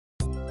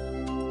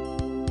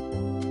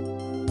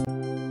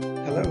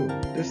Hello,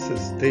 this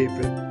is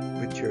David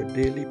with your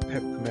daily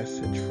pep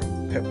message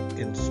from Pep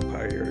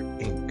Inspire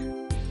Inc.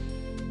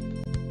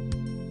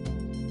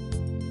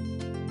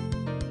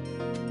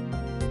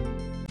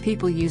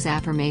 People use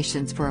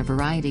affirmations for a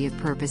variety of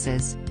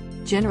purposes.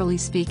 Generally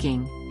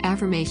speaking,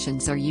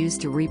 affirmations are used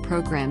to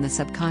reprogram the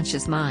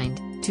subconscious mind,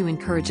 to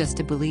encourage us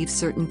to believe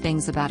certain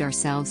things about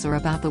ourselves or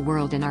about the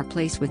world and our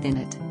place within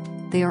it.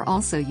 They are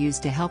also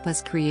used to help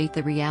us create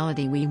the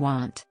reality we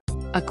want.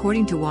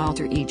 According to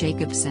Walter E.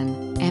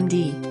 Jacobson,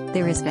 MD,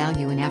 there is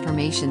value in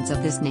affirmations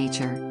of this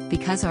nature,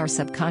 because our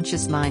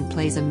subconscious mind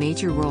plays a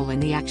major role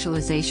in the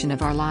actualization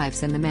of our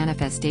lives and the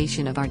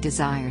manifestation of our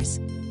desires.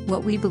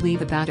 What we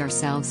believe about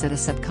ourselves at a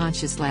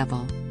subconscious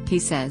level, he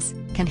says,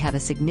 can have a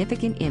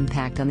significant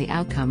impact on the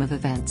outcome of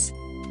events.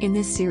 In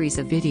this series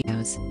of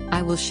videos,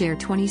 I will share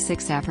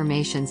 26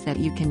 affirmations that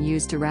you can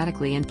use to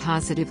radically and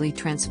positively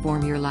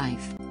transform your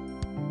life.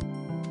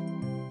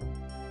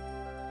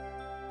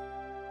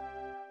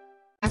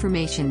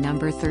 Affirmation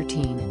number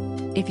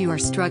 13. If you are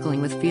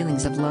struggling with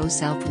feelings of low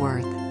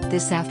self-worth,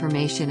 this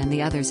affirmation and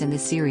the others in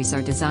this series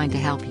are designed to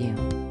help you.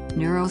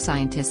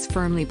 Neuroscientists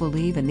firmly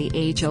believe in the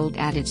age-old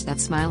adage that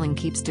smiling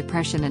keeps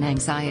depression and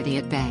anxiety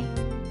at bay.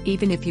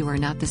 Even if you are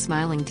not the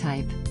smiling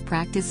type,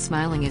 practice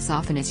smiling as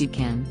often as you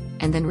can,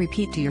 and then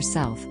repeat to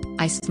yourself,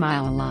 "I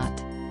smile a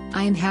lot.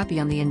 I am happy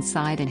on the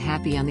inside and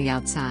happy on the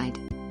outside."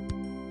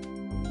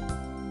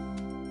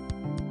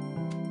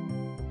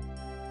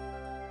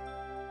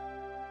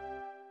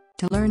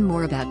 To learn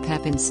more about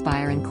Pep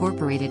Inspire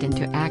Incorporated and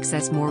to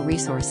access more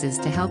resources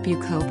to help you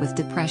cope with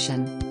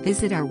depression,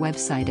 visit our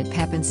website at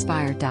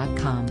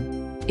pepinspire.com.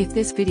 If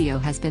this video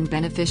has been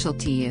beneficial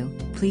to you,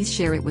 please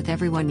share it with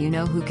everyone you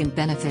know who can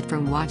benefit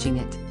from watching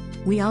it.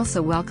 We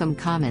also welcome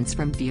comments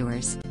from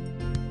viewers.